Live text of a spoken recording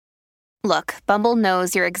Look, Bumble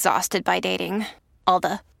knows you're exhausted by dating. All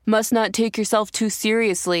the must not take yourself too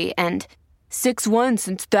seriously and 6'1"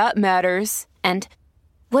 since that matters. And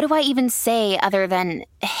what do I even say other than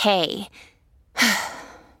hey?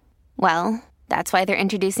 Well, that's why they're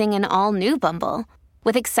introducing an all-new Bumble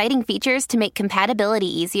with exciting features to make compatibility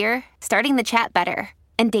easier, starting the chat better,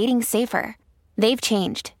 and dating safer. They've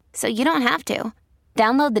changed, so you don't have to.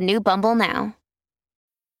 Download the new Bumble now.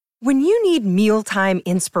 When you need mealtime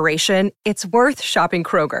inspiration, it's worth shopping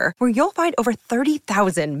Kroger, where you'll find over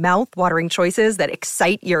 30,000 mouth-watering choices that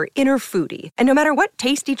excite your inner foodie. And no matter what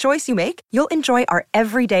tasty choice you make, you'll enjoy our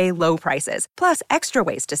everyday low prices, plus extra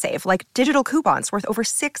ways to save, like digital coupons worth over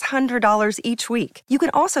 $600 each week. You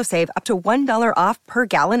can also save up to $1 off per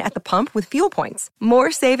gallon at the pump with fuel points.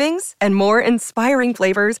 More savings and more inspiring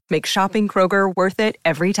flavors make shopping Kroger worth it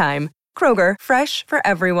every time. Kroger, fresh for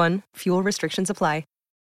everyone. Fuel restrictions apply.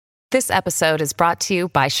 This episode is brought to you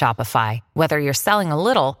by Shopify. Whether you're selling a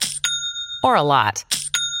little or a lot,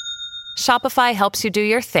 Shopify helps you do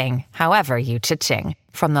your thing, however you cha-ching.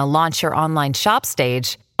 From the launch your online shop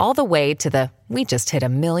stage, all the way to the we just hit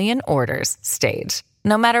 1 million orders stage.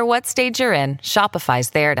 No matter what stage you're in,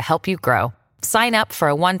 Shopify's there to help you grow. Sign up for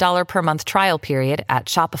a $1 per month trial period at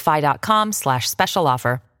shopify.com/special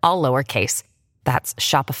offer, all lowercase. That's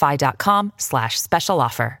shopify.com/special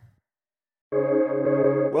offer.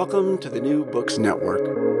 Welcome to the New Books Network.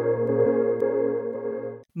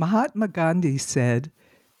 Mahatma Gandhi said,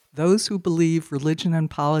 "Those who believe religion and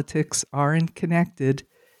politics aren't connected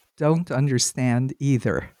don't understand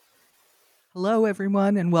either." Hello,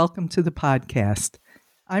 everyone, and welcome to the podcast.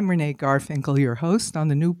 I'm Renee Garfinkel, your host on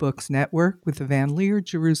the New Books Network with the Van Leer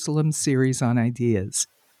Jerusalem series on ideas.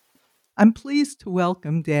 I'm pleased to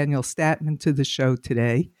welcome Daniel Statman to the show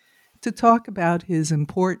today to talk about his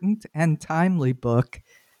important and timely book,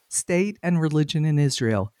 State and Religion in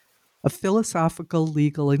Israel, a philosophical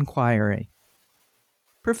legal inquiry.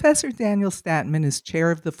 Professor Daniel Statman is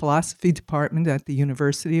chair of the philosophy department at the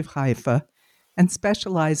University of Haifa and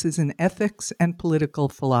specializes in ethics and political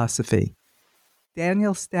philosophy.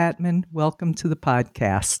 Daniel Statman, welcome to the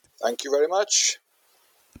podcast. Thank you very much.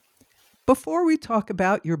 Before we talk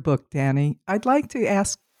about your book, Danny, I'd like to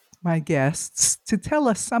ask my guests to tell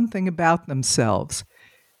us something about themselves.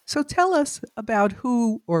 So tell us about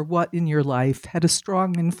who or what in your life had a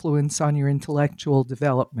strong influence on your intellectual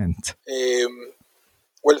development.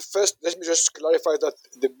 Well, first, let me just clarify that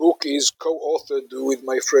the book is co-authored with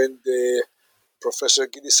my friend, Professor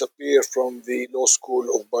Gidi Sapir from the Law School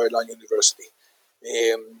of Bar-Ilan University.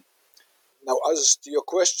 Now, as to your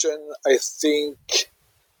question, I think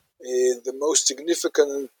the most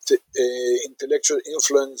significant intellectual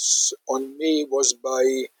influence on me was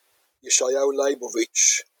by Yeshayahu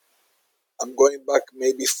Leibovich. I'm going back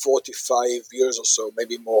maybe 45 years or so,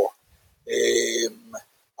 maybe more.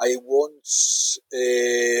 I once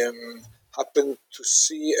happened to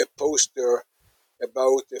see a poster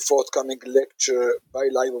about a forthcoming lecture by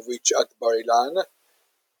Leibovich at Bar-Ilan.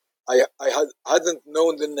 I hadn't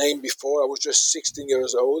known the name before. I was just 16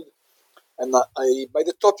 years old. And by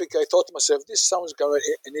the topic, I thought to myself, this sounds kind of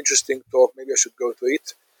an interesting talk. Maybe I should go to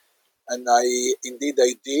it. And I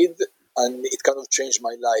did. And it kind of changed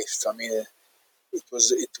my life. I mean,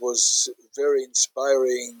 it was very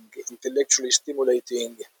inspiring, intellectually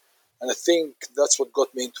stimulating, and I think that's what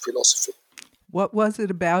got me into philosophy. What was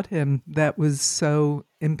it about him that was so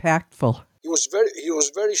impactful? He was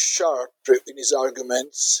very sharp in his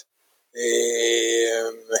arguments,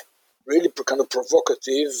 really kind of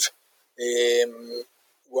provocative.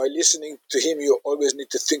 While listening to him, you always need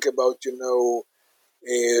to think about,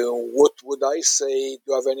 what would I say?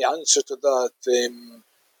 Do I have any answer to that?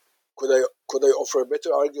 Could I offer a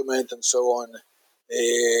better argument, and so on?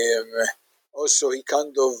 Also, he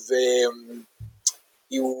kind of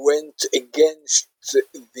he went against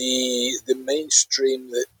the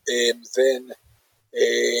mainstream then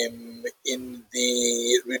in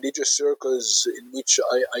the religious circles in which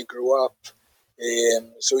I grew up.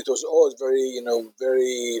 So it was always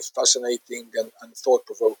very fascinating and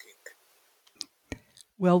thought-provoking.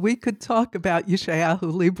 Well, we could talk about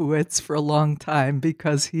Yeshayahu Leibowitz for a long time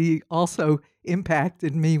because he also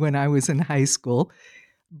impacted me when I was in high school.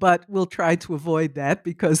 But we'll try to avoid that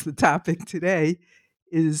because the topic today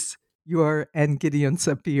is your and Gideon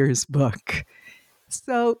Sapir's book.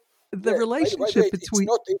 So the relationship between...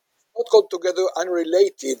 It's not altogether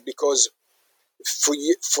unrelated because for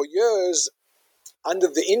years, under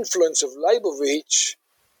the influence of Leibovich,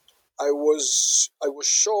 I was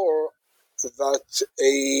sure that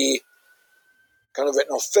a kind of an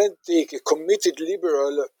authentic, a committed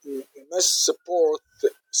liberal must support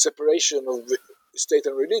the separation of state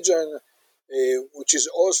and religion, which is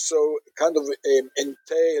also kind of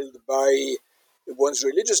entailed by one's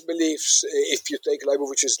religious beliefs. If you take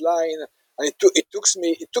Leibovich's line, and it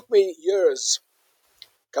took me years,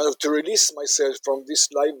 kind of, to release myself from this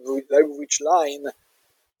Leibovich line,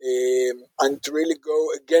 and to really go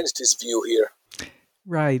against his view here.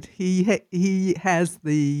 Right. He had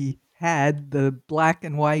the black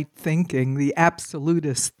and white thinking, the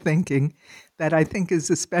absolutist thinking, that I think is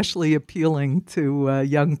especially appealing to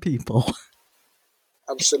young people.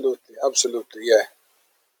 Absolutely, yeah.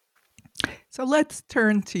 So let's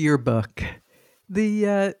turn to your book.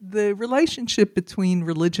 The relationship between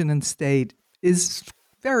religion and state is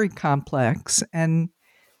very complex, and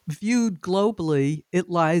viewed globally, it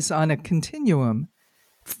lies on a continuum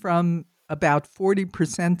from about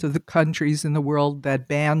 40% of the countries in the world that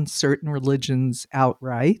ban certain religions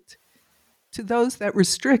outright, to those that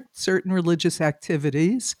restrict certain religious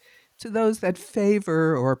activities, to those that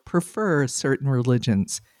favor or prefer certain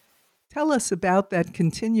religions. Tell us about that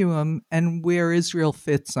continuum and where Israel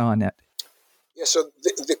fits on it. Yeah, so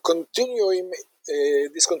the continuum,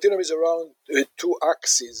 this continuum is around two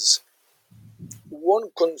axes. One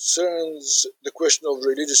concerns the question of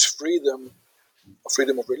religious freedom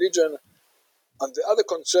of religion, and the other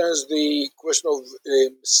concerns the question of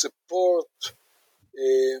support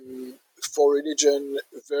for religion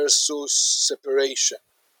versus separation.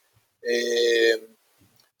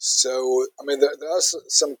 So, I mean, there are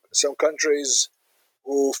some countries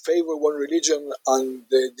who favor one religion and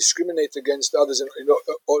they discriminate against others in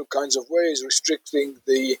all kinds of ways, restricting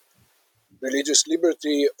the religious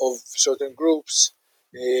liberty of certain groups.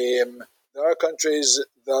 There are countries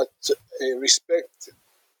that respect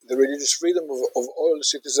the religious freedom of all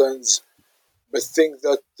citizens, but think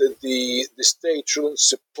that the state shouldn't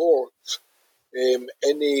support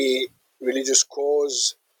any religious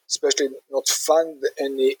cause, especially not fund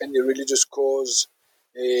any religious cause.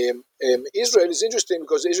 Israel is interesting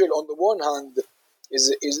because Israel, on the one hand,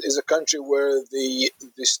 is a country where the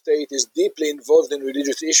state is deeply involved in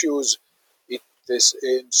religious issues.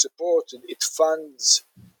 It supports, it funds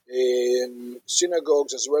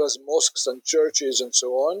synagogues as well as mosques and churches and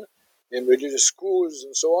so on, and religious schools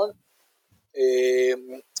and so on.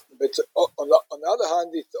 But on the other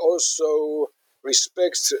hand, it also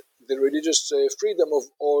respects the religious freedom of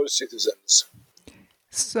all citizens.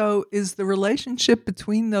 So is the relationship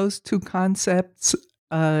between those two concepts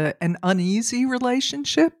an uneasy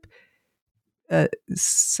relationship?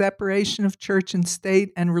 Separation of church and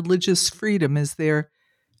state and religious freedom, is there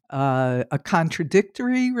a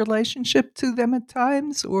contradictory relationship to them at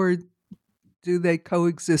times, or do they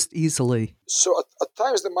coexist easily? So at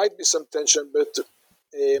times there might be some tension, but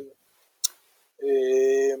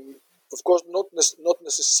of course not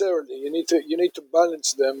necessarily. You need to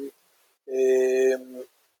balance them.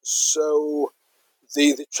 So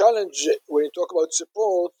the challenge when you talk about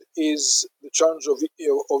support is the challenge of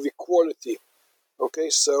equality. Okay,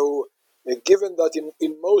 so given that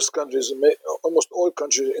in most countries, almost all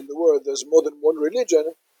countries in the world, there's more than one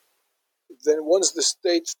religion, then once the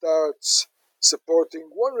state starts supporting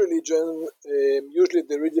one religion, usually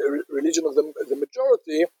the religion of the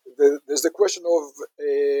majority, there's the question of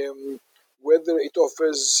whether it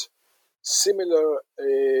offers similar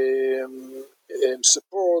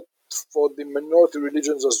support for the minority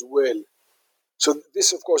religions as well. So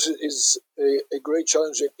this, of course, is a great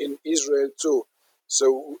challenge in Israel too.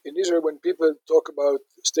 So in Israel, when people talk about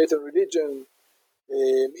state and religion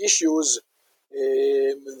issues,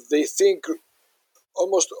 they think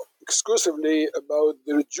almost exclusively about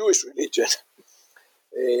the Jewish religion.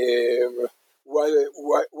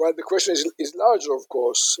 While the question is larger, of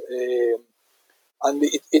course, and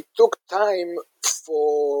it took time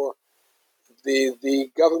for the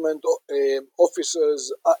government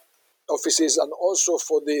offices and also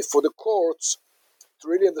for the courts to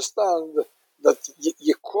really understand that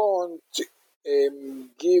you can't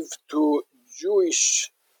give to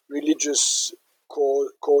Jewish religious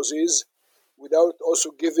causes without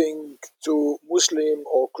also giving to Muslim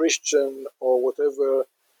or Christian or whatever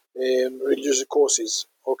religious causes.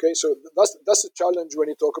 Okay, so that's the challenge when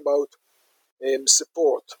you talk about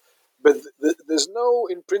support. But there's no,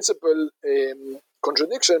 in principle,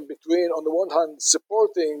 contradiction between, on the one hand,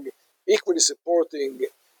 equally supporting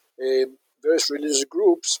various religious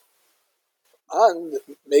groups, and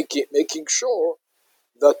making sure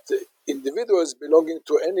that individuals belonging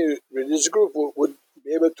to any religious group would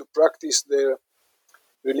be able to practice their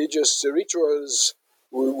religious rituals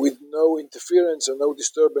with no interference and no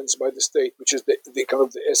disturbance by the state, which is the kind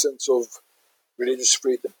of the essence of religious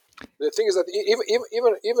freedom. The thing is that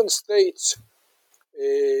even states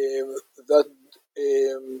that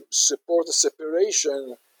support a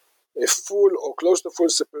separation, a full or close to full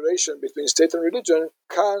separation between state and religion,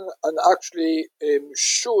 can and actually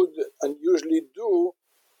should and usually do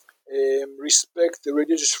respect the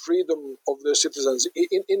religious freedom of their citizens.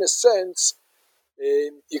 In a sense,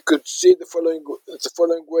 you could see the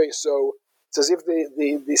following way. So it's as if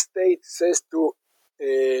the state says to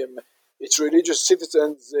its religious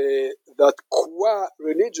citizens that qua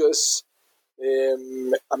religious,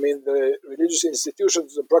 the religious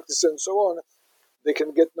institutions and practices and so on, they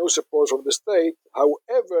can get no support from the state.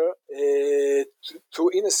 However, to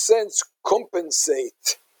in a sense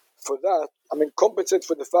compensate for that, compensate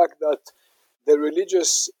for the fact that the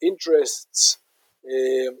religious interests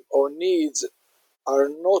or needs are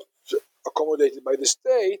not accommodated by the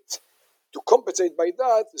state, to compensate by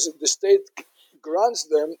that, the state grants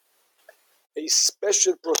them a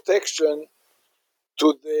special protection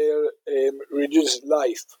to their religious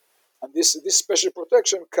life. And this special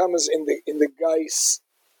protection comes in the guise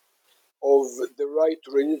of the right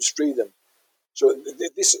to religious freedom. So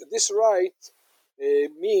this right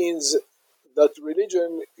means that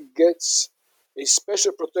religion gets a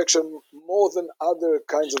special protection more than other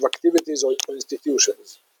kinds of activities or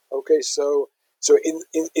institutions. Okay, so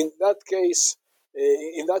in that case,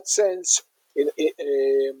 in that sense,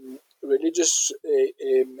 religious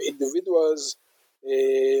individuals,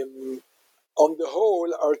 on the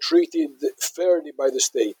whole, are treated fairly by the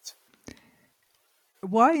state.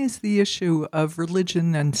 Why is the issue of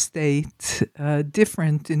religion and state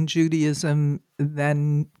different in Judaism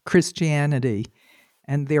than Christianity,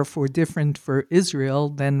 and therefore different for Israel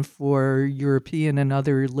than for European and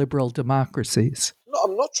other liberal democracies? No,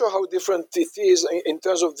 I'm not sure how different it is in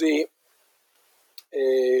terms of the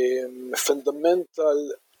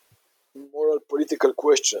fundamental moral political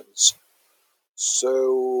questions.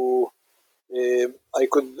 So I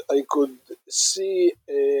could see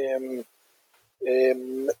a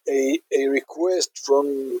request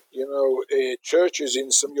from churches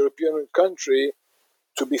in some European country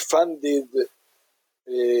to be funded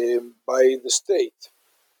by the state.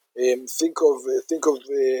 Think of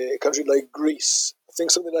a country like Greece. I think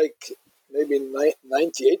something like maybe 98%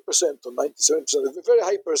 or 97%, a very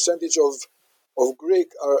high percentage of Greek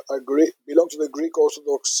belong to the Greek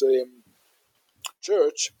Orthodox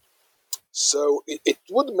Church. So it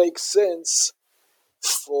would make sense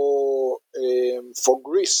for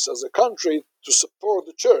Greece as a country to support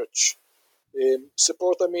the church.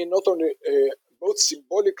 Support, not only both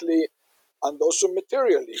symbolically and also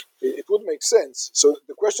materially. It would make sense. So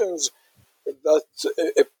the questions that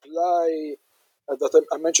apply, that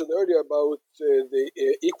I mentioned earlier about the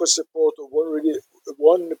equal support of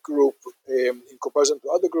one group in comparison to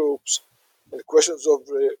other groups, and questions of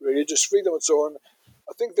religious freedom and so on,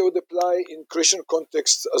 I think they would apply in Christian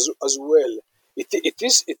context as well.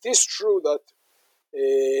 It is true that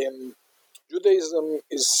Judaism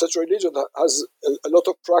is such a religion that has a lot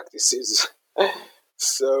of practices.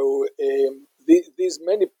 So these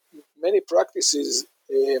many practices,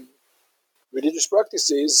 religious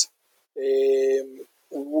practices,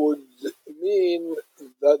 would mean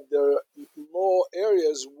that there are more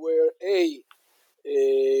areas where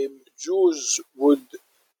Jews would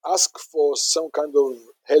ask for some kind of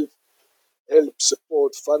help,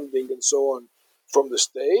 support, funding, and so on from the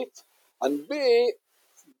state, and B,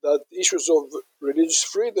 that issues of religious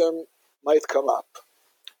freedom might come up.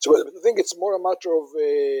 So I think it's more a matter of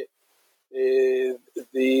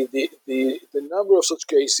the number of such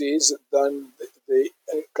cases than the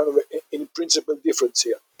kind of in principle difference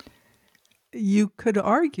here. You could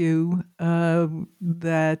argue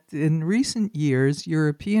that in recent years,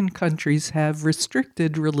 European countries have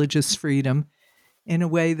restricted religious freedom in a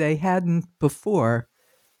way they hadn't before.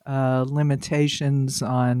 Limitations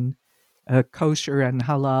on kosher and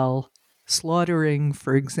halal slaughtering,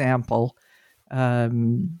 for example,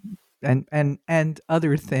 and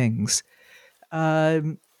other things.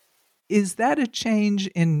 Is that a change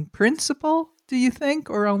in principle, do you think,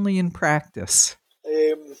 or only in practice?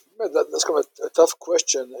 That's kind of a tough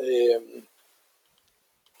question.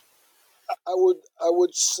 I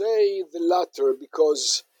would say the latter,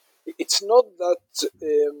 because it's not that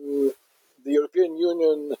the European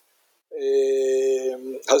Union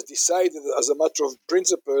has decided as a matter of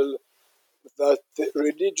principle that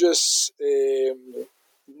religious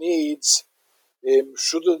needs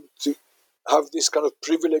shouldn't have this kind of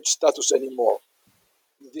privileged status anymore.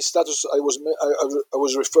 This status I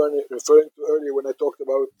was referring to earlier when I talked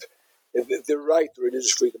about the right to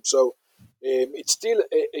religious freedom. So it's still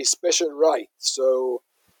a special right. So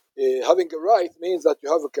having a right means that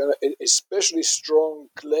you have a kind of especially strong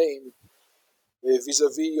claim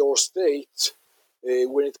vis-a-vis your state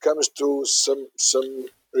when it comes to some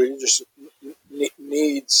religious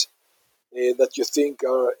needs that you think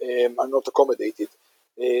are not accommodated.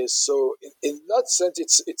 So in that sense,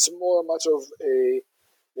 it's more a matter of a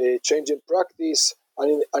change in practice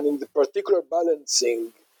and in the particular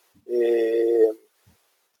balancing.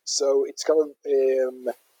 So it's kind of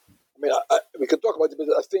we can talk about it, but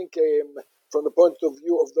I think from the point of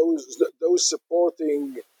view of those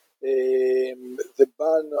supporting the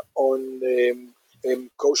ban on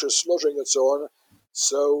kosher slaughtering and so on,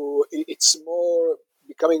 so it's more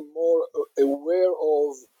becoming more aware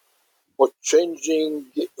of or changing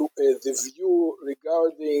the view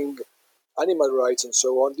regarding animal rights and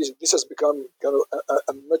so on. This has become kind of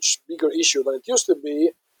a much bigger issue than it used to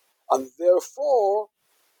be, and therefore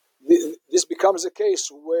this becomes a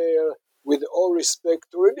case where, with all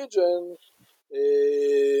respect to religion,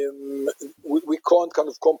 we can't kind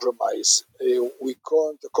of compromise. We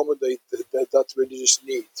can't accommodate that religious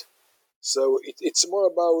need. So it's more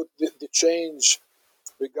about the change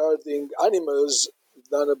regarding animals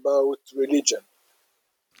than about religion.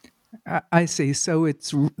 I see. So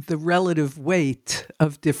it's the relative weight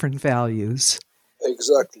of different values.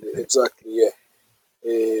 Exactly, yeah.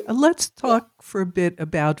 Let's talk for a bit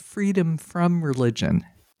about freedom from religion.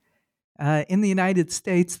 In the United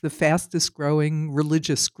States, the fastest growing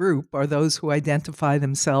religious group are those who identify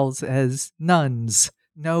themselves as nones,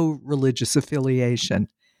 no religious affiliation.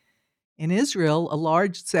 In Israel, a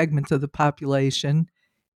large segment of the population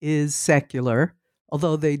is secular,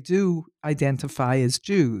 although they do identify as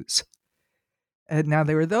Jews. Now,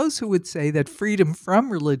 there are those who would say that freedom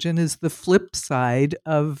from religion is the flip side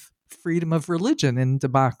of freedom of religion in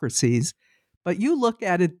democracies, but you look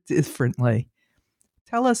at it differently.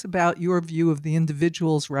 Tell us about your view of the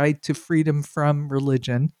individual's right to freedom from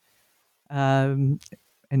religion. And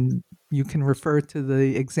you can refer to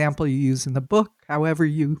the example you use in the book, however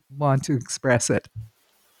you want to express it.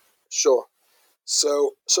 Sure.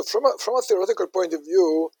 So from a theoretical point of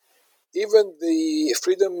view, even the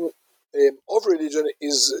freedom of religion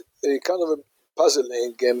is kind of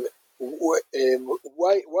puzzling. Why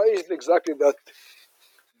is it exactly that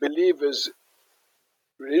religious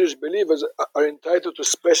believers are entitled to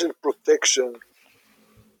special protection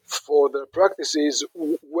for their practices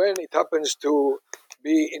when it happens to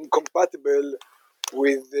be incompatible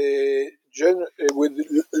with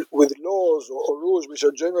with laws or rules which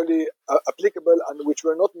are generally applicable and which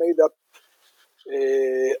were not made up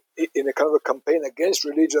in a kind of a campaign against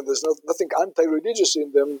religion? There's nothing anti-religious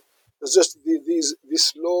in them. There's just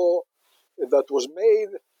this law that was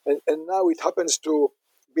made, and now it happens to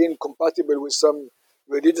be incompatible with some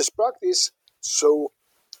religious practice. So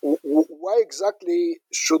why exactly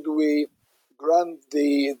should we grant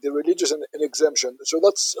the religious an exemption? So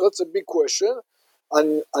that's a big question,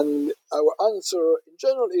 and our answer in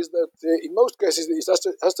general is that in most cases it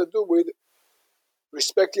has to do with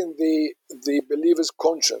respecting the believer's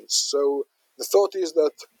conscience. So the thought is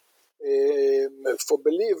that for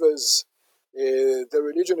believers, the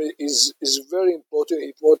religion is very important.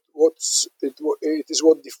 It is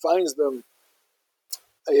what defines them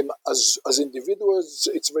as individuals.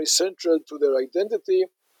 It's very central to their identity,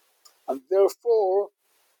 and therefore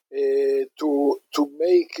to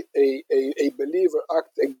make a believer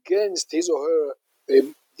act against his or her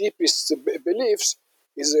deepest beliefs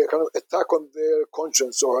is a kind of attack on their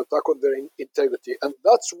conscience or attack on their integrity, and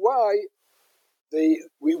that's why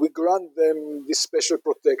we grant them this special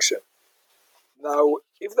protection. Now,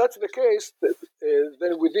 if that's the case,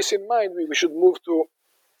 then with this in mind, we should move to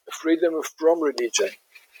freedom from religion.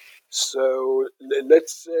 So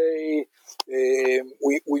let's say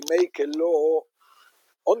we make a law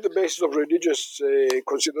on the basis of religious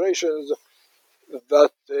considerations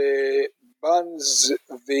that bans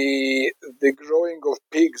the growing of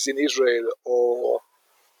pigs in Israel, or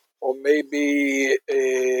maybe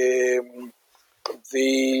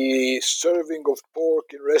the serving of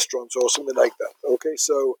pork in restaurants or something like that. Okay,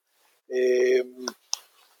 so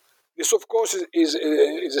this, of course, is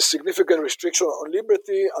a significant restriction on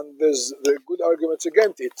liberty, and there are good arguments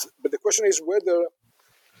against it. But the question is whether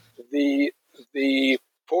the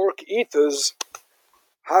pork eaters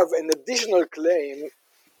have an additional claim,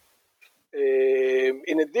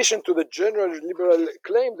 in addition to the general liberal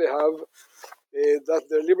claim they have, that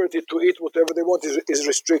their liberty to eat whatever they want is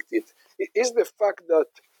restricted. It is the fact that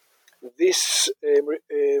this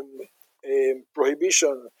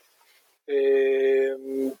prohibition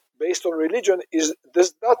based on religion,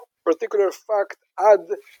 does that particular fact add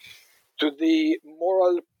to the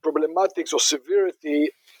moral problematics or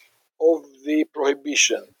severity of the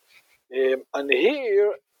prohibition? And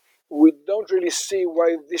here we don't really see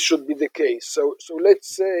why this should be the case. So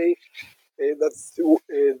let's say that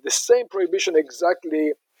the same prohibition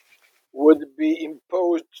exactly would be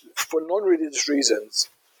imposed for non-religious reasons.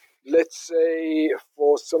 Let's say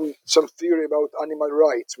for some theory about animal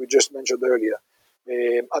rights we just mentioned earlier.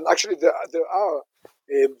 And actually there are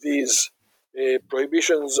these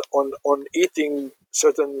prohibitions on eating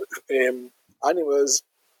certain animals.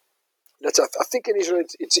 I think in Israel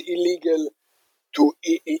it's illegal to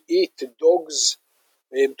eat dogs,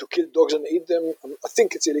 to kill dogs and eat them. I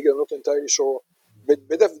think it's illegal, I'm not entirely sure. But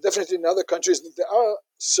definitely in other countries, there are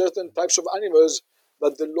certain types of animals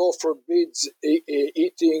that the law forbids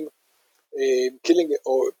eating, killing in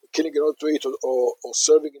order to eat, or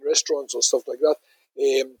serving in restaurants or stuff like that.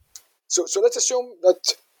 So let's assume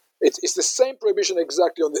that it's the same prohibition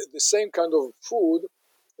exactly on the same kind of food,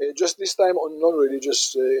 just this time on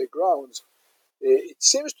non-religious grounds. It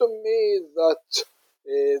seems to me that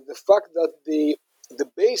the fact that the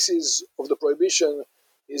basis of the prohibition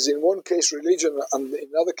is in one case religion and in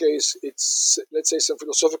another case it's, let's say, some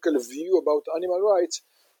philosophical view about animal rights,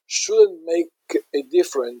 shouldn't make a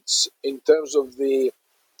difference in terms of the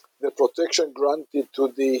protection granted to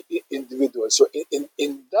the individual. So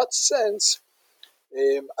in that sense,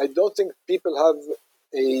 I don't think people have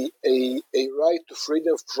a right to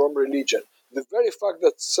freedom from religion. The very fact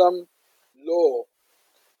that some law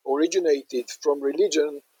originated from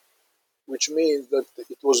religion, which means that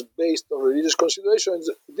it was based on religious considerations,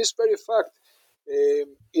 this very fact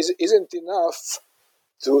isn't enough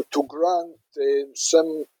to grant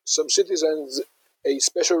some citizens a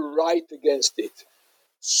special right against it.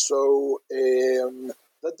 So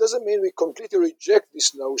that doesn't mean we completely reject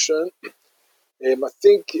this notion. I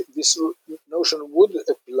think this notion would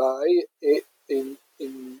apply in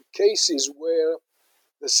cases where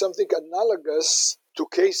there's something analogous to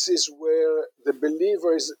cases where the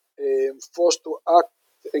believer is forced to act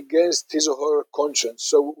against his or her conscience.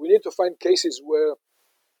 So we need to find cases where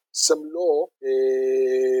some law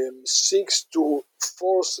seeks to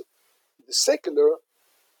force the secular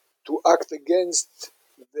to act against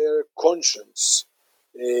their conscience.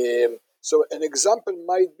 So an example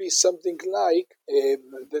might be something like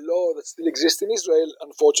the law that still exists in Israel,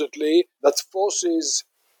 unfortunately, that forces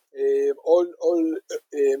all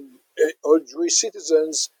Jewish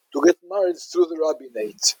citizens to get married through the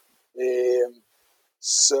rabbinate.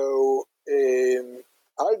 So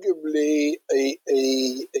arguably a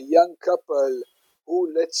young couple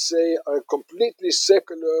who, let's say, are completely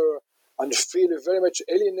secular and feel very much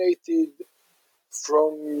alienated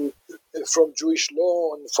from Jewish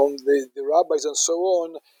law and from the rabbis and so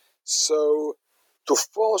on, so to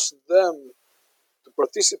force them to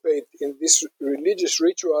participate in this religious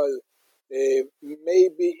ritual,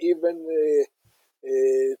 maybe even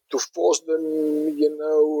to force them,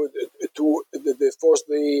 to force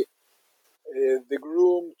the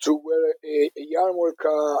groom to wear a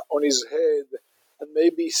yarmulke on his head, and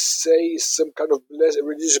maybe say some kind of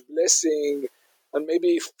religious blessing, and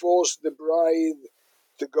maybe force the bride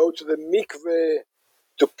to go to the mikveh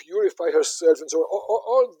to purify herself, and so on.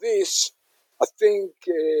 All this, I think,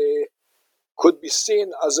 could be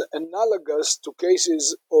seen as analogous to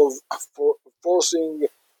cases of forcing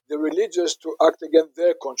the religious to act against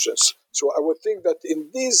their conscience. So I would think that in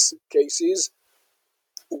these cases,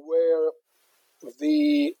 where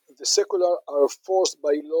the secular are forced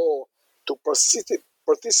by law to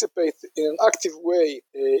participate in an active way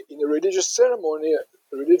in a religious ceremony,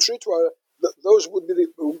 a religious ritual, those would be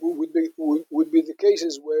the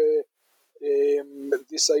cases where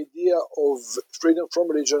this idea of freedom from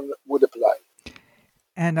religion would apply.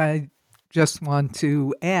 And I just want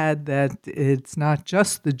to add that it's not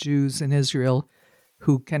just the Jews in Israel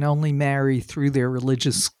who can only marry through their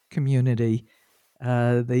religious community.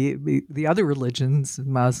 The other religions,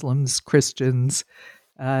 Muslims, Christians,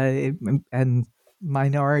 and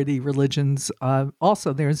minority religions,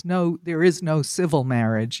 also there is no civil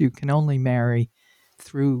marriage. You can only marry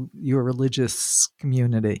through your religious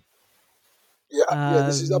community. Yeah,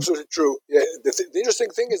 this is absolutely true. Yeah, the interesting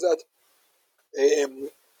thing is that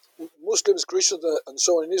Muslims, Christians, and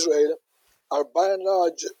so on in Israel are by and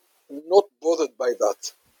large not bothered by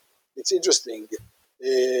that. It's interesting.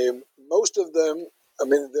 Most of them, I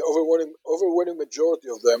mean, the overwhelming majority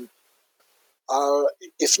of them are,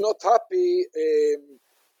 if not happy,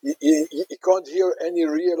 you can't hear any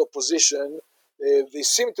real opposition. They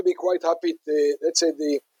seem to be quite happy. Let's say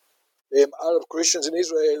the Arab Christians in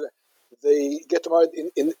Israel, they get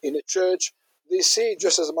married in a church. They see it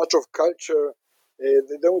just as a matter of culture.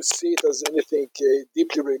 They don't see it as anything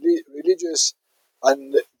deeply religious.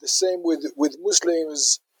 And the same with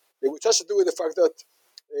Muslims, which has to do with the fact that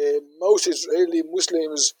most Israeli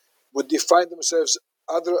Muslims would define themselves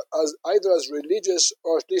either as religious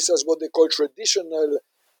or at least as what they call traditional.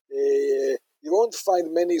 You won't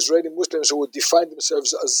find many Israeli Muslims who would define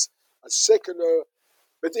themselves as secular.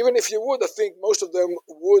 But even if you would, I think most of them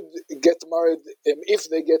would get married, if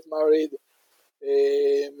they get married,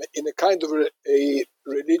 in a kind of a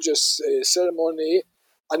religious ceremony,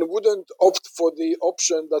 and wouldn't opt for the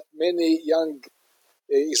option that many young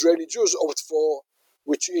Israeli Jews opt for,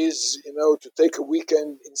 which is, to take a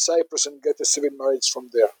weekend in Cyprus and get a civil marriage from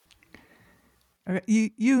there.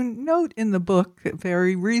 You note in the book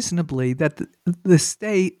very reasonably that the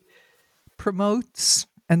state promotes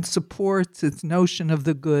and supports its notion of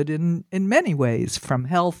the good in many ways, from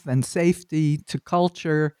health and safety to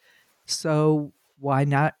culture. So why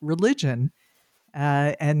not religion?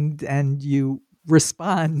 And you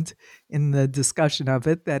respond in the discussion of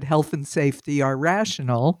it that health and safety are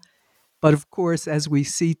rational. But of course, as we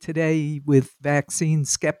see today with vaccine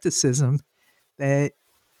skepticism, that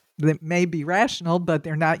may be rational, but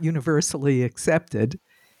they're not universally accepted.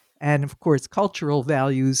 And of course, cultural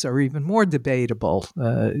values are even more debatable.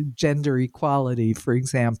 Gender equality, for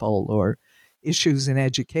example, or issues in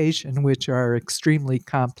education, which are extremely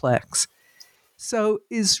complex. So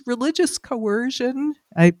is religious coercion,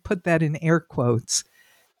 I put that in air quotes,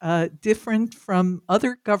 different from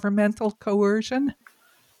other governmental coercion?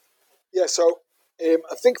 Yeah, so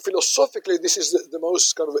I think philosophically this is the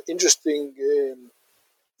most kind of interesting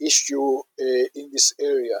issue in this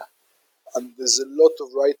area. And there's a lot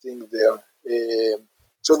of writing there.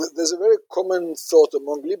 So there's a very common thought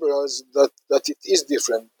among liberals that it is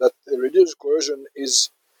different, that religious coercion is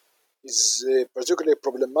particularly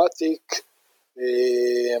problematic,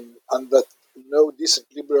 and that no decent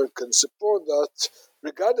liberal can support that,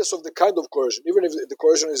 regardless of the kind of coercion. Even if the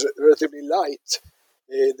coercion is relatively light,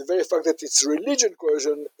 the very fact that it's religion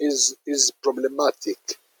coercion is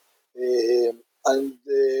problematic. And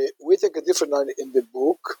we take a different line in the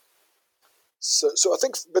book. So I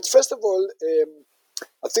think, but first of all,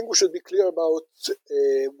 I think we should be clear about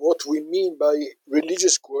what we mean by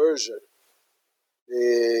religious coercion,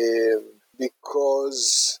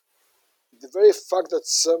 because the very fact that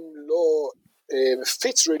some law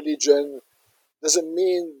fits religion doesn't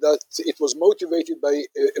mean that it was motivated by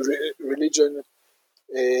religion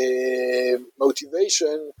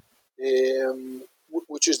motivation,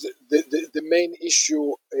 which is the main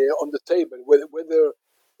issue on the table,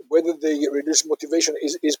 whether the religious motivation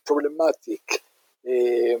is problematic.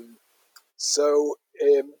 In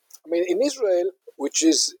Israel, which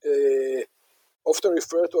is often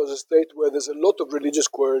referred to as a state where there's a lot of religious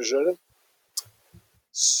coercion,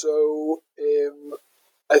 so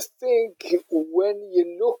I think when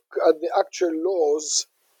you look at the actual laws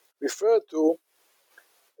referred to,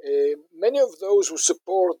 many of those who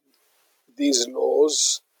support these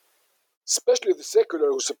laws, especially the secular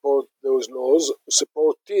who support those laws,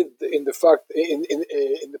 supported in the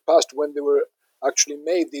past when they were actually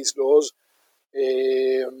made, these laws,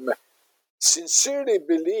 sincerely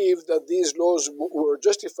believed that these laws were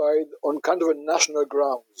justified on kind of a national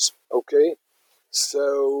grounds. Okay,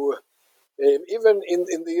 so even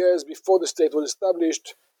in the years before the state was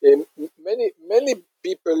established, many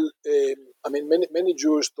people, many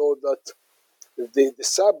Jews thought that the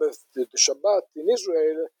Sabbath, the Shabbat in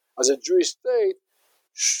Israel, as a Jewish state,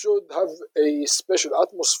 should have a special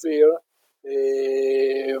atmosphere,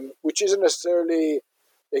 which isn't necessarily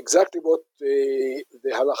exactly what the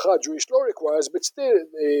halakha, Jewish law, requires, but still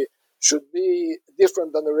should be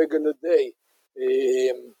different than a regular day.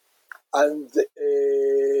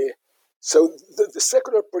 So the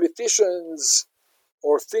secular politicians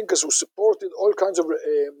or thinkers who supported all kinds of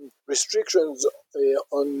restrictions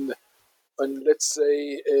on let's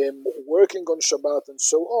say, working on Shabbat and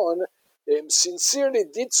so on, sincerely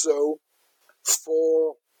did so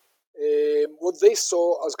for what they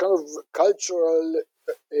saw as kind of cultural,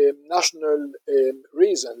 national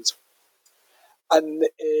reasons. And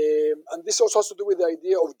this also has to do with the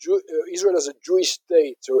idea of Israel as a Jewish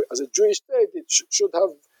state. So as a Jewish state, it should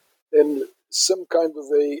have some kind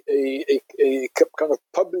of a kind of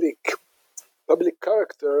public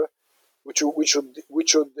character, which should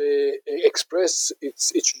express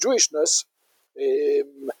its Jewishness,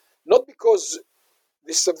 not because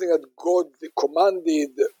this is something that God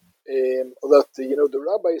commanded, or that the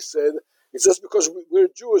rabbi said. It's just because we're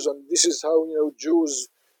Jews and this is how Jews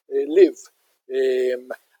live.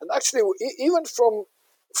 And actually, even from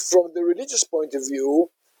the religious point of view,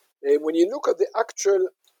 when you look at the actual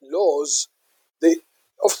laws,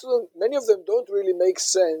 often many of them don't really make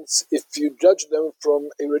sense if you judge them from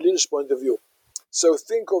a religious point of view. So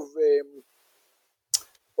think of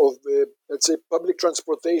let's say, public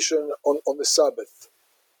transportation on the Sabbath.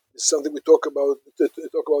 It's something we talk about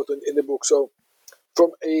in the book. So,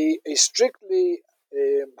 from a strictly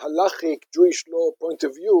halachic Jewish law point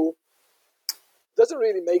of view, it doesn't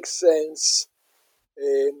really make sense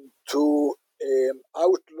to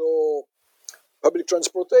outlaw public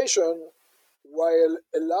transportation while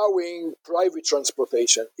allowing private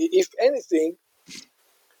transportation. If anything,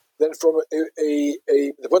 then from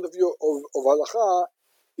the point of view of halacha,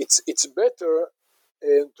 it's better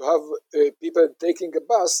to have people taking a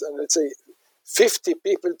bus, and let's say 50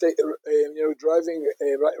 people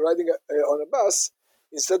riding on a bus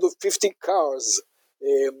instead of 50 cars.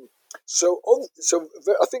 So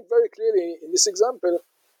I think very clearly in this example,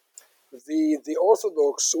 the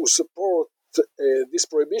Orthodox who support this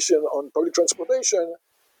prohibition on public transportation,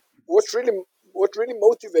 what really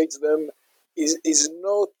motivates them is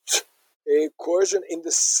not coercion in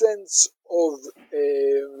the sense of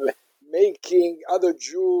making other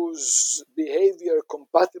Jews' behavior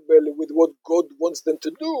compatible with what God wants them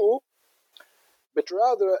to do, but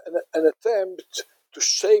rather an attempt to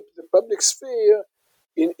shape the public sphere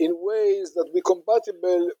in ways that be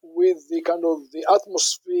compatible with the kind of the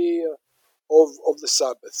atmosphere of the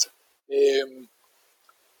Sabbath.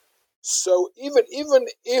 So even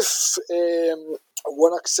if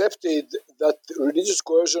one accepted that religious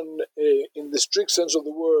coercion in the strict sense of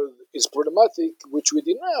the word is problematic, which we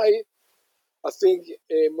deny, I think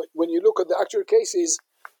when you look at the actual cases,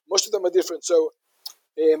 most of them are different. So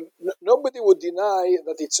nobody would deny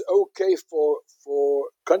that it's okay for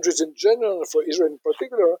countries in general, and for Israel in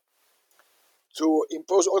particular, to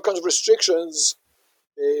impose all kinds of restrictions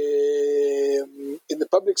in the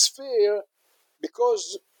public sphere,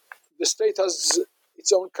 because the state has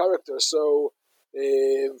its own character. So,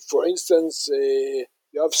 for instance, you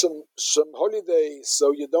have some holidays,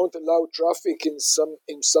 so you don't allow traffic in some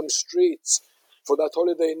streets for that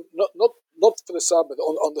holiday, not for the Sabbath,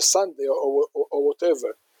 on the Sunday or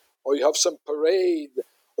whatever. Or you have some parade,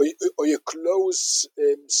 or you close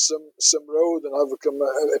some road and have a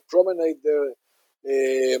promenade there.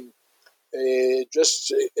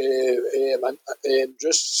 Just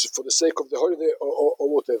for the sake of the holiday or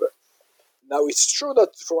whatever. Now, it's true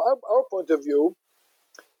that from our point of view,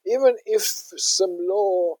 even if some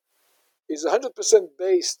law is 100%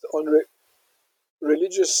 based on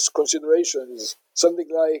religious considerations, something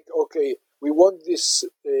like, okay, we want this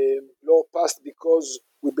law passed because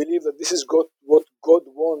we believe that this is what God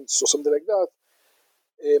wants, or something like that,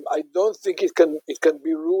 I don't think it can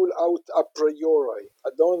be ruled out a priori. I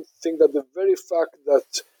don't think that the very fact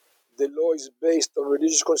that the law is based on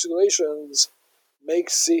religious considerations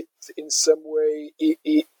makes it in some way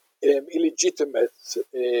illegitimate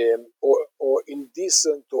or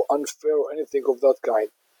indecent or unfair or anything of that kind.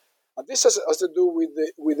 And this has to do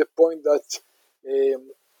with the point that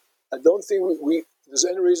I don't think there's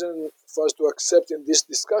any reason for us to accept in this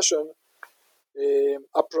discussion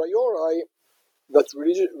a priori that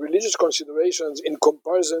religious considerations in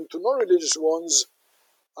comparison to non-religious ones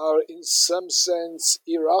are in some sense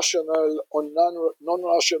irrational or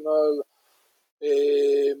non-rational,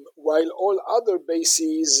 while all other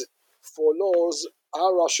bases for laws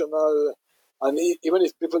are rational, and even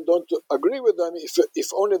if people don't agree with them,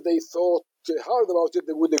 if only they thought hard about it,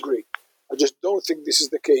 they would agree. I just don't think this is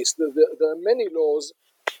the case. There are many laws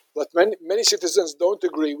that many citizens don't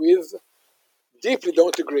agree with, deeply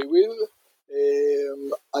don't agree with,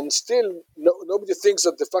 and still nobody thinks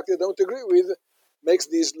that the fact they don't agree with makes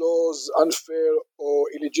these laws unfair or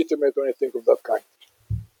illegitimate or anything of that kind.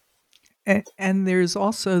 And there's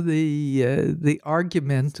also the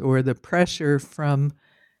argument or the pressure from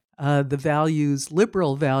the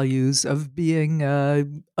liberal values of being a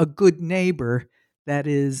good neighbor that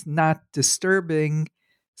is not disturbing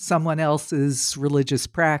someone else's religious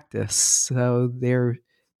practice. So there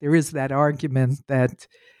is that argument that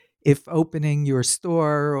if opening your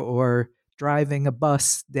store or driving a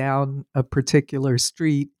bus down a particular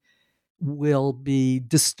street will be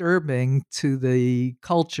disturbing to the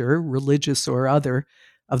culture, religious or other,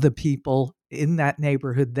 of the people in that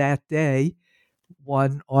neighborhood that day,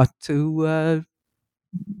 one ought to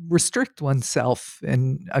restrict oneself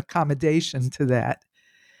in accommodation to that.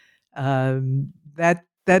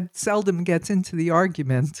 That seldom gets into the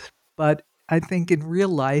argument, but I think in real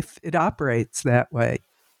life it operates that way.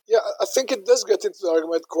 Yeah, I think it does get into the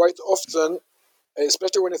argument quite often,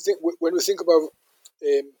 especially when we think about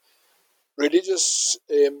religious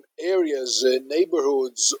areas,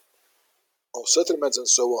 neighborhoods, or settlements, and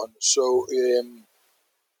so on. So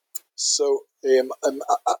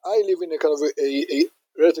I live in a kind of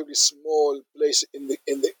relatively small place in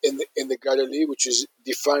the Galilee, which is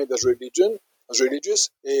defined as religious.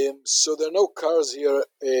 So there are no cars here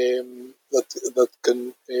that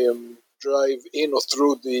can drive in or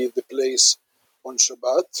through the place on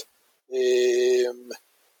Shabbat.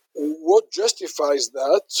 What justifies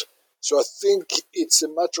that? So I think it's a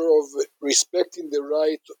matter of respecting the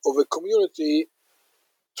right of a community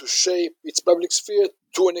to shape its public sphere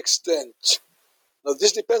to an extent. Now,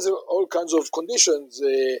 this depends on all kinds of conditions.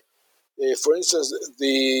 For instance,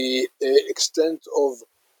 the extent of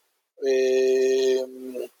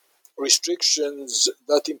restrictions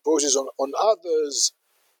that imposes on others,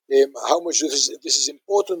 how much this is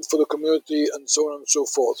important for the community, and so on and so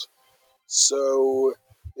forth. So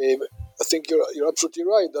I think you're absolutely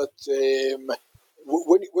right that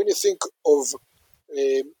when you think of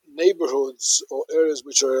neighborhoods or areas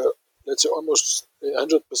which are, let's say, almost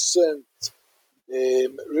 100%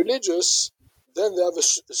 religious, then they have a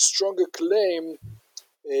stronger claim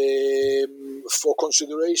for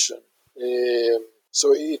consideration.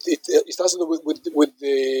 So it has to do with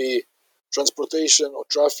the transportation or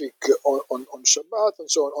traffic on Shabbat and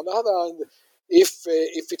so on. On the other hand, if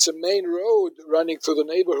it's a main road running through the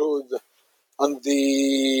neighborhood, and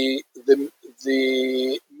the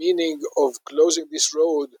meaning of closing this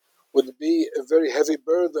road would be a very heavy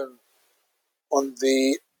burden on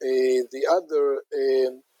the other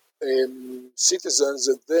citizens,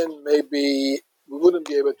 then maybe we wouldn't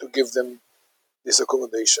be able to give them this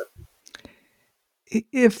accommodation.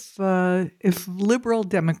 If liberal,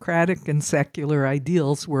 democratic, and secular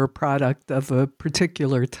ideals were a product of a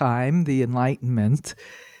particular time, the Enlightenment,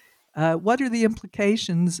 what are the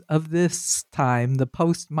implications of this time, the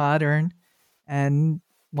postmodern, and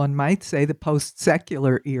one might say the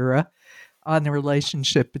post-secular era, on the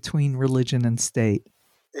relationship between religion and state?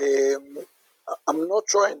 I'm not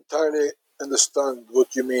sure I entirely understand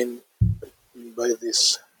what you mean by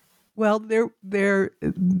this. Well, there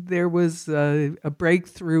was a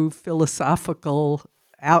breakthrough philosophical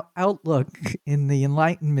outlook in the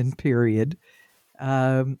Enlightenment period,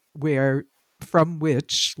 from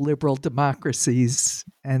which liberal democracies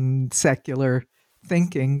and secular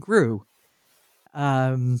thinking grew.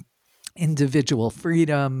 Individual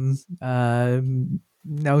freedom,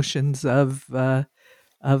 notions of the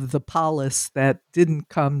polis that didn't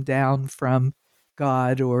come down from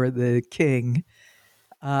God or the king.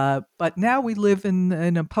 But now we live in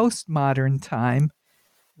a postmodern time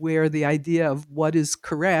where the idea of what is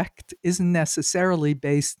correct isn't necessarily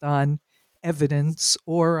based on evidence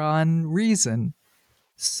or on reason.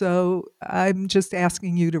 So I'm just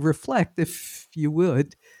asking you to reflect, if you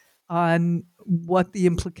would, on what the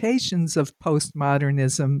implications of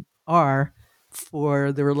postmodernism are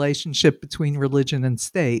for the relationship between religion and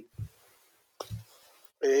state.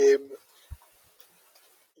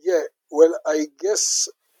 Yeah, well, I guess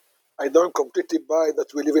I don't completely buy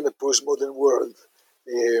that we live in a postmodern world.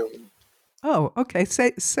 Oh, okay.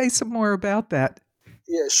 Say some more about that.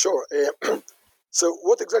 Yeah, sure. So,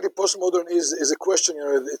 what exactly postmodern is a question.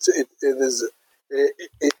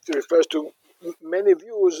 It refers to many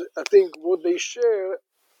views. I think what they share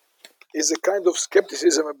is a kind of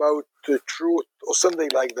skepticism about truth or something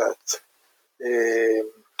like that.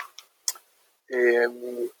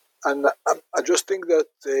 And I just think that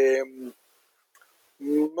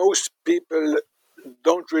most people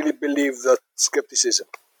don't really believe that skepticism.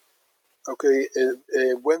 Okay,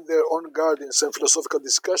 when they're on guard in some philosophical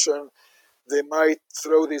discussion, they might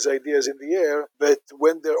throw these ideas in the air, but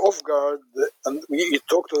when they're off guard, and we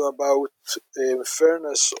talk to them about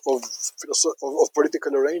fairness of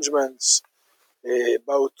political arrangements,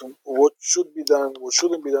 about what should be done, what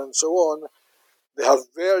shouldn't be done, and so on, they have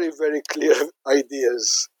very, very clear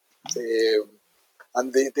ideas.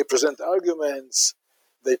 And they present arguments,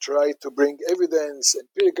 they try to bring evidence,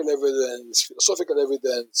 empirical evidence, philosophical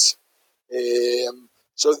evidence.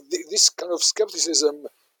 So this kind of skepticism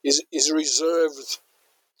is reserved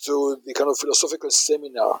to the kind of philosophical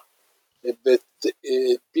seminar, but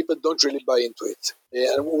people don't really buy into it.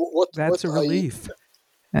 And That's a relief.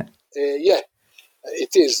 Yeah,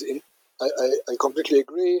 it is. I completely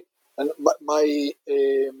agree. And my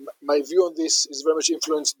view on this is very much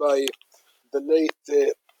influenced by the late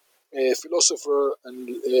philosopher and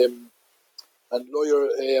lawyer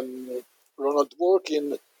Ronald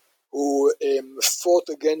Dworkin, who fought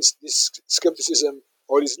against this skepticism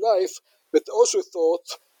all his life, but also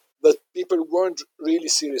thought that people weren't really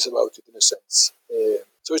serious about it in a sense.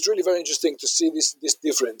 So it's really very interesting to see this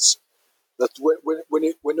difference. That when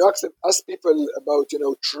you ask people about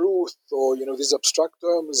truth or these abstract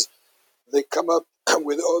terms, they come up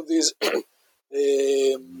with all these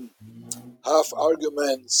half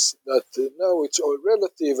arguments that no, it's all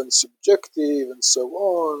relative and subjective and so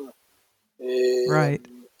on. Right.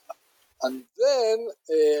 And then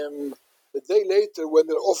a day later, when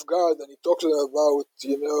they're off guard and you talk to them about,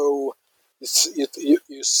 you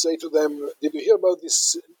say to them, did you hear about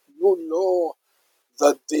this new law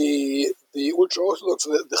that the ultra-Orthodox,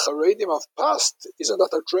 the Haredim have passed? Isn't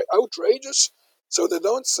that outrageous? So they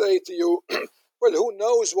don't say to you, well, who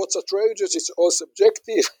knows what's outrageous? It's all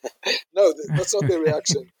subjective. No, that's not their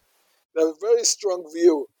reaction. They have a very strong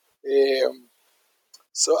view.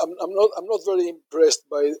 So I'm not very impressed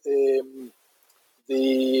by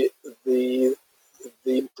the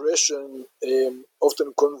impression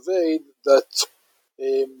often conveyed that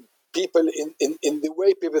people in the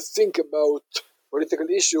way people think about political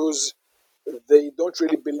issues, they don't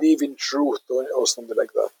really believe in truth or something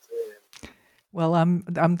like that. Well,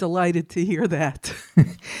 I'm delighted to hear that.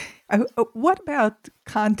 What about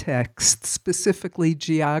context, specifically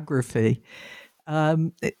geography?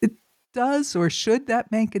 It does or should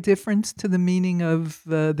that make a difference to the meaning of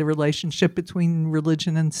the relationship between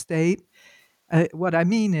religion and state? What I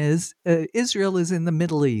mean is, Israel is in the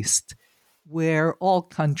Middle East, where all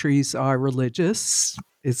countries are religious,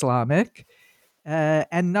 Islamic,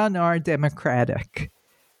 and none are democratic.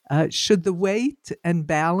 Should the weight and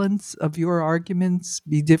balance of your arguments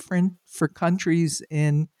be different for countries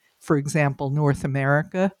in, for example, North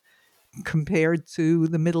America compared to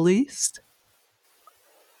the Middle East?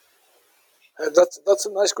 That's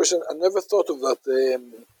a nice question. I never thought of that.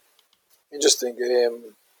 Interesting.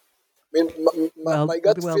 My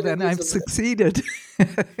gut feeling then is I've succeeded.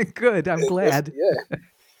 Good, I'm glad. Yeah.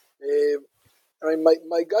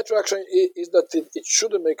 My gut reaction is that it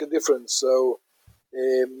shouldn't make a difference. So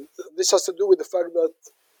this has to do with the fact that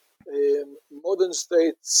modern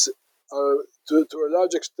states are, to a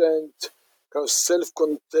large extent, kind of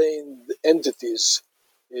self-contained entities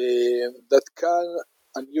that can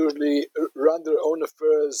and usually run their own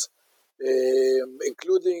affairs,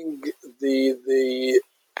 including the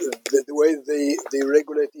way they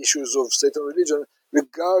regulate issues of state and religion,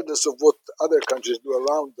 regardless of what other countries do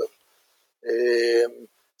around them.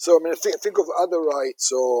 So, I mean, think of other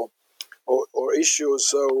rights or issues.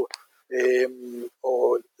 So,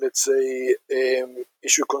 or let's say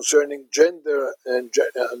issue concerning gender and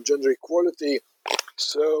gender equality.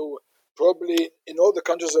 So, probably in all the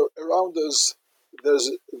countries around us,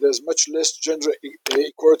 there's much less gender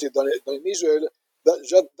equality than in Israel.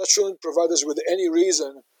 That shouldn't provide us with any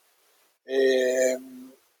reason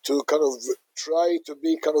to kind of try to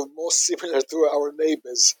be kind of more similar to our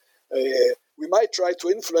neighbors. We might try to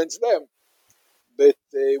influence them, but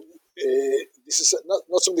this is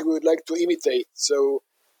not something we would like to imitate. So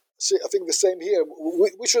I think the same here.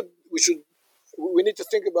 We need to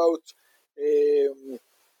think about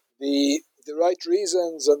the right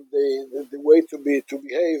reasons and the way to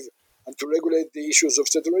behave and to regulate the issues of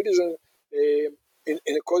state and religion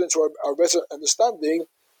in accordance to our better understanding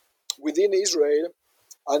within Israel.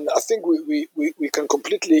 And I think we can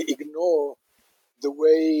completely ignore the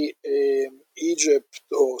way Egypt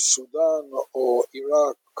or Sudan or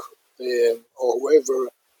Iraq or whoever,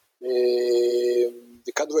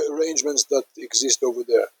 the kind of arrangements that exist over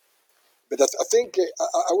there. But I think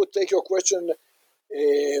I would take your question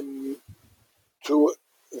to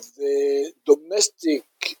the domestic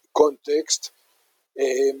context,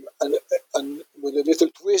 and with a little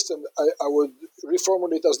twist, and I would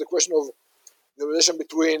reformulate as the question of the relation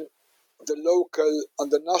between the local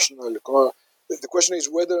and the national. The question is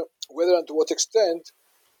whether and to what extent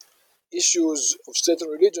issues of state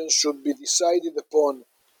and religion should be decided upon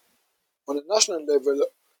on a national level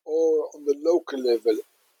or on the local level.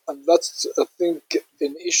 And that's, I think,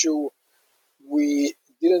 an issue we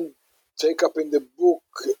didn't take up in the book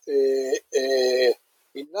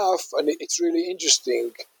enough, and it's really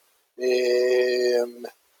interesting.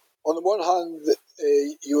 On the one hand,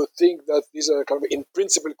 you would think that these are kind of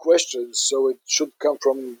in-principle questions, so it should come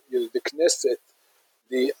from the Knesset,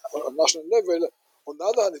 on national level. On the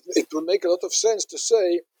other hand, it would make a lot of sense to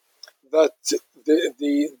say that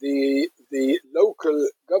the local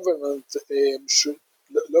government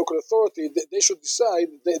local authority, they should decide.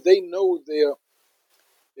 They know their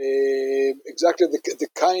exactly the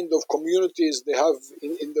kind of communities they have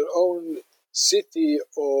in their own city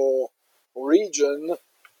or region,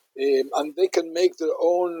 and they can make their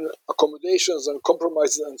own accommodations and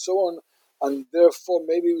compromises and so on, and therefore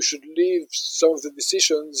maybe we should leave some of the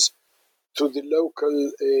decisions to the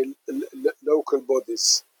local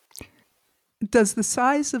bodies. Does the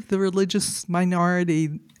size of the religious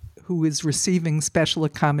minority who is receiving special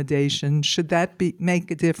accommodation, should that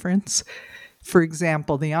make a difference? For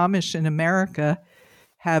example, the Amish in America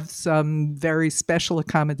have some very special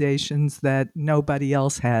accommodations that nobody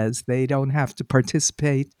else has. They don't have to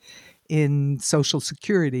participate in Social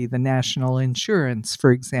Security, the national insurance,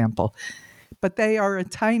 for example. But they are a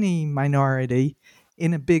tiny minority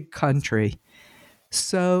in a big country.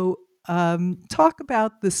 So, talk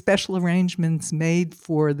about the special arrangements made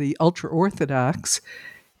for the ultra-Orthodox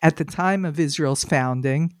at the time of Israel's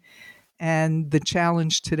founding and the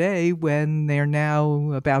challenge today when they're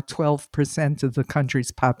now about 12% of the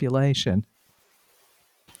country's population.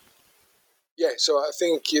 Yeah, so I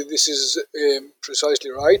think this is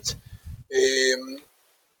precisely right. The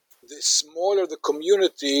smaller the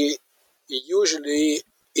community, usually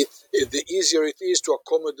the easier it is to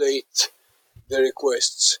accommodate the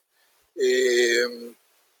requests.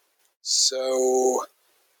 So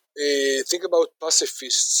think about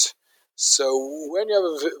pacifists. So when you have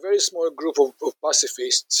a very small group of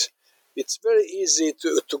pacifists, it's very easy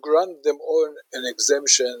to grant them all an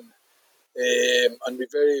exemption and be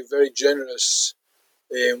very, very generous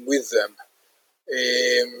with them.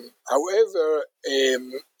 However,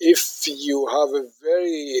 if you have a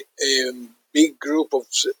very big group of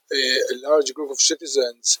a large group of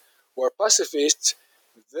citizens who are pacifists,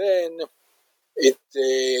 then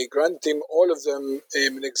granting all of them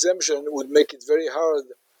an exemption would make it very hard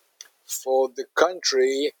for the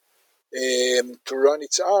country to run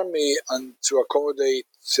its army and to accommodate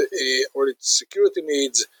all its security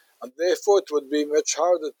needs, and therefore it would be much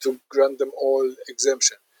harder to grant them all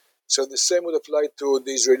exemption. So the same would apply to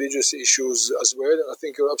these religious issues as well. And I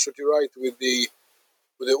think you're absolutely right with the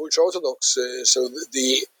ultra-Orthodox. So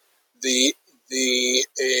the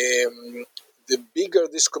bigger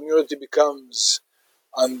this community becomes,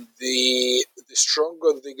 and the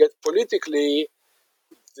stronger they get politically,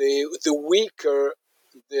 the weaker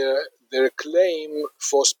their claim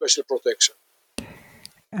for special protection.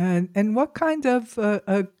 And what kind of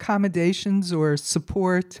accommodations or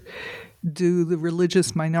support do the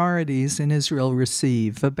religious minorities in Israel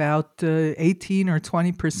receive? About 18 or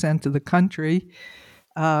 20% of the country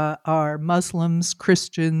are Muslims,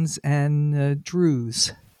 Christians, and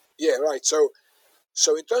Druze. Yeah, right. So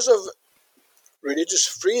in terms of religious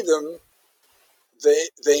freedom,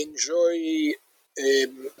 they enjoy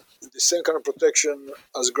the same kind of protection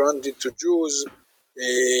as granted to Jews,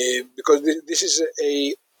 because this is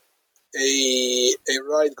a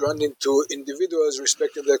right granted to individuals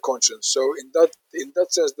respecting their conscience. So in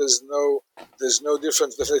that sense, there's no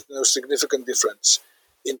difference, definitely no significant difference.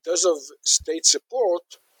 In terms of state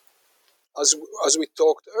support, as we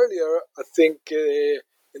talked earlier, I think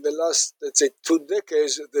in the last, let's say, 2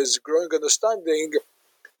 decades, there's growing understanding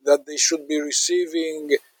that they should be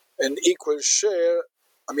receiving an equal share,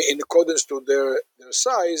 in accordance to their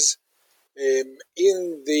size, in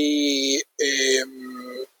the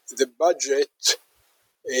budget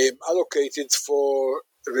allocated for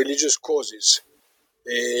religious causes.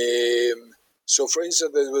 So, for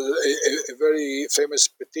instance, there was a very famous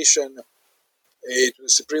petition to the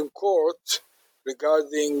Supreme Court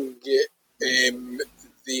regarding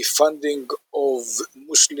the funding of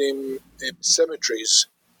Muslim cemeteries.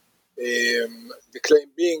 The claim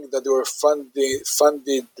being that they were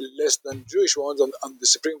funded less than Jewish ones, and the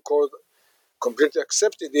Supreme Court completely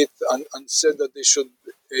accepted it and said that they should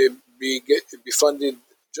be funded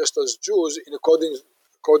just as Jews in accordance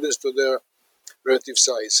to their relative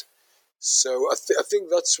size. So I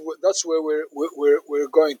think that's where we're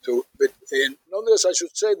going to. But nonetheless, I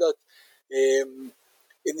should say that in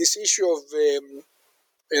this issue of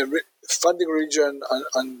funding religion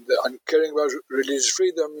and caring about religious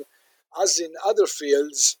freedom, as in other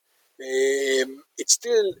fields, it's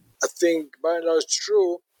still, I think, by and large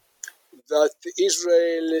true that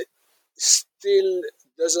Israel still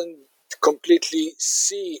doesn't completely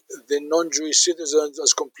see the non-Jewish citizens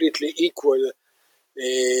as completely equal.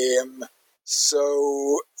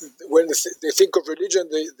 So when they think of religion,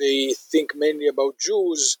 they think mainly about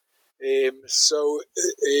Jews. So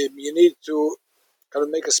you need to kind of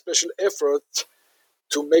make a special effort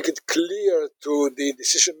to make it clear to the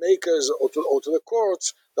decision makers or to the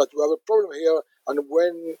courts that we have a problem here. And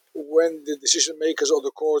when the decision makers or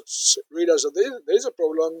the courts realize that there is a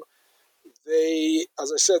problem, they,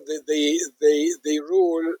 as I said, they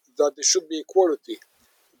rule that there should be equality.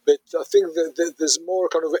 But I think that there's more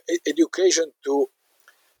kind of education to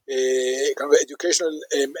kind of educational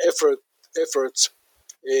efforts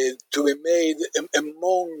to be made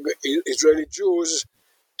among Israeli Jews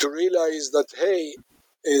to realize that, hey,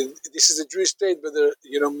 this is a Jewish state, but there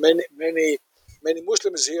are many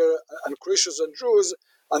Muslims here and Christians and Jews,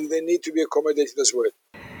 and they need to be accommodated as well.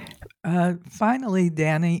 Finally,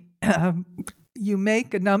 Danny, you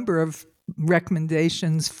make a number of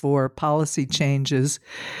recommendations for policy changes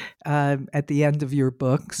at the end of your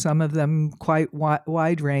book, some of them quite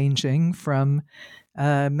wide-ranging, from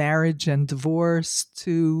marriage and divorce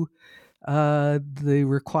to the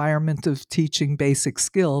requirement of teaching basic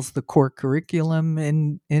skills, the core curriculum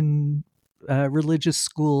in religious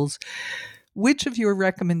schools. Which of your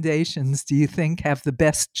recommendations do you think have the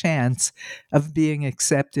best chance of being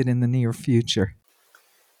accepted in the near future?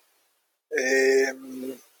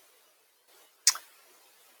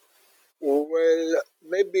 Well,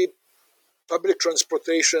 maybe public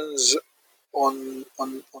transportations on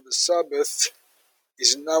the Sabbath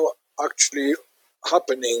is now actually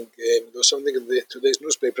happening. There was something in today's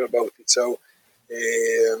newspaper about it. So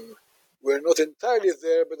we're not entirely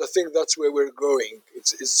there, but I think that's where we're going.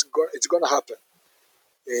 It's going to happen.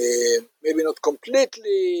 Maybe not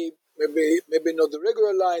completely, maybe not the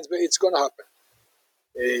regular lines, but it's going to happen.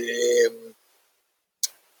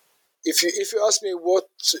 If you ask me what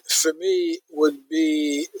for me would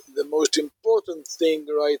be the most important thing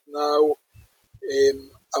right now,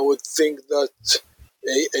 I would think that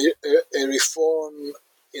a reform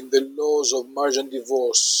in the laws of marriage and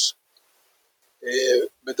divorce.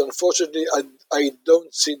 But unfortunately, I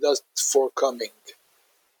don't see that forthcoming.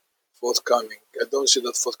 I don't see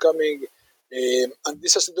that forthcoming, and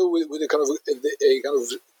this has to do with a kind of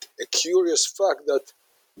a curious fact that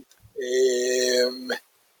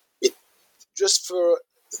it just for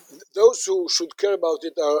those who should care about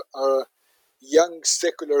it are young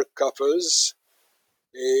secular couples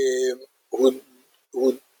who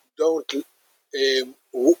don't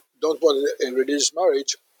want a religious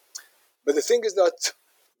marriage. But the thing is that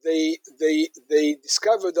they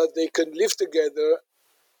discover that they can live together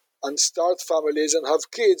and start families and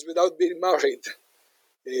have kids without being married,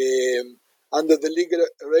 under the legal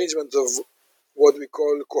arrangement of what we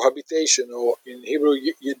call cohabitation, or in Hebrew,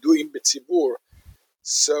 Yeduim Betzibur.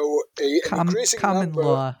 So an increasing common number,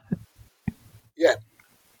 law. Yeah,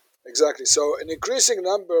 exactly. So an increasing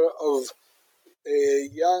number of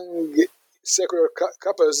young secular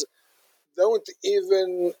couples don't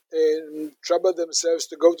even trouble themselves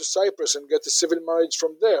to go to Cyprus and get a civil marriage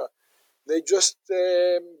from there. They just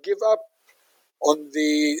give up on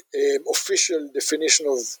the official definition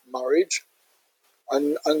of marriage,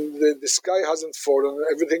 and the sky hasn't fallen,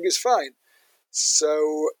 everything is fine.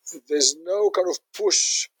 So there's no kind of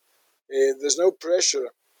push, there's no pressure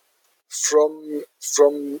from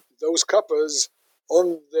those couples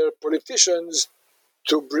on their politicians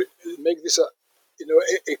to make this a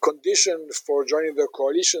condition for joining the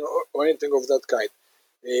coalition or anything of that kind.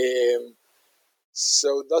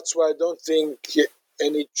 So that's why I don't think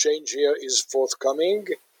any change here is forthcoming.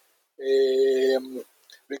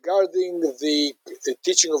 Regarding the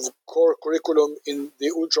teaching of core curriculum in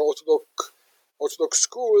the ultra-Orthodox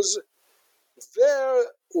schools, there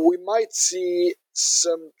we might see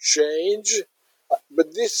some change,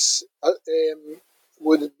 but this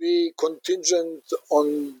would be contingent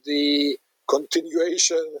on the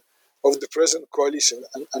continuation of the present coalition,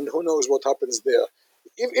 and who knows what happens there.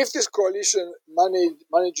 If this coalition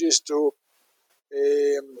manages to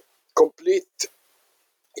complete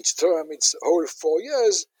its term, its whole 4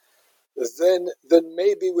 years, then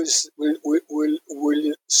maybe we'll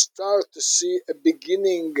start to see a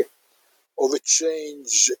beginning of a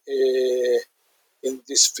change in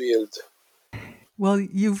this field. Well,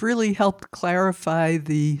 you've really helped clarify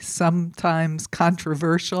the sometimes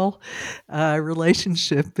controversial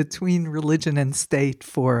relationship between religion and state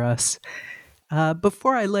for us.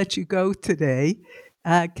 Before I let you go today,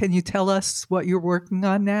 can you tell us what you're working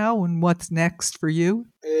on now and what's next for you?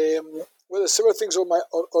 Well, there's several things on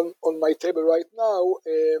my table right now.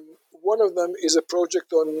 One of them is a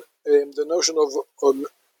project on the notion of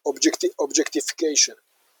objectification.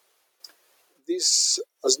 This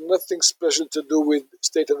has nothing special to do with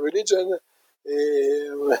state and religion.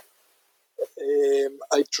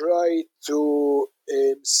 I try to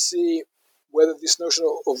see whether this notion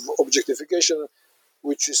of objectification,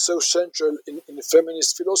 which is so central in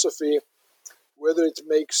feminist philosophy, whether it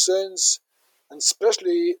makes sense, and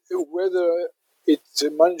especially whether it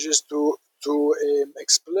manages to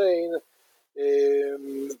explain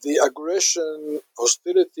the aggression,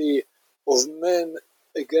 hostility of men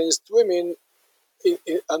against women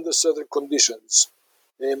under certain conditions.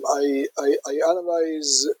 I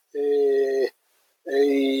analyze a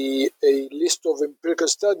list of empirical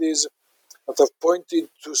studies that have pointed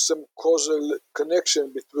to some causal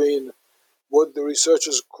connection between what the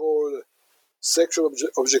researchers call sexual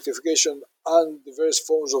objectification and the various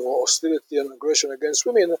forms of hostility and aggression against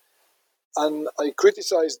women. and I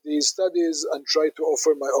criticize these studies and try to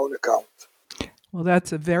offer my own account. Well,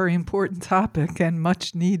 that's a very important topic and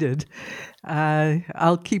much needed.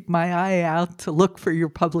 I'll keep my eye out to look for your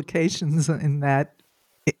publications in that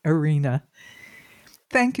arena.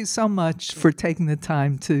 Thank you so much for taking the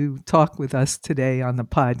time to talk with us today on the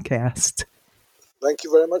podcast. Thank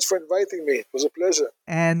you very much for inviting me. It was a pleasure.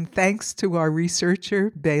 And thanks to our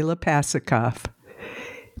researcher, Bela Pasikoff.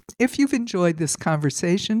 If you've enjoyed this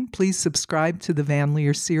conversation, please subscribe to the Van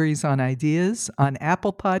Leer series on ideas on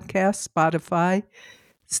Apple Podcasts, Spotify,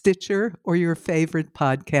 Stitcher, or your favorite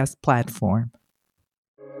podcast platform.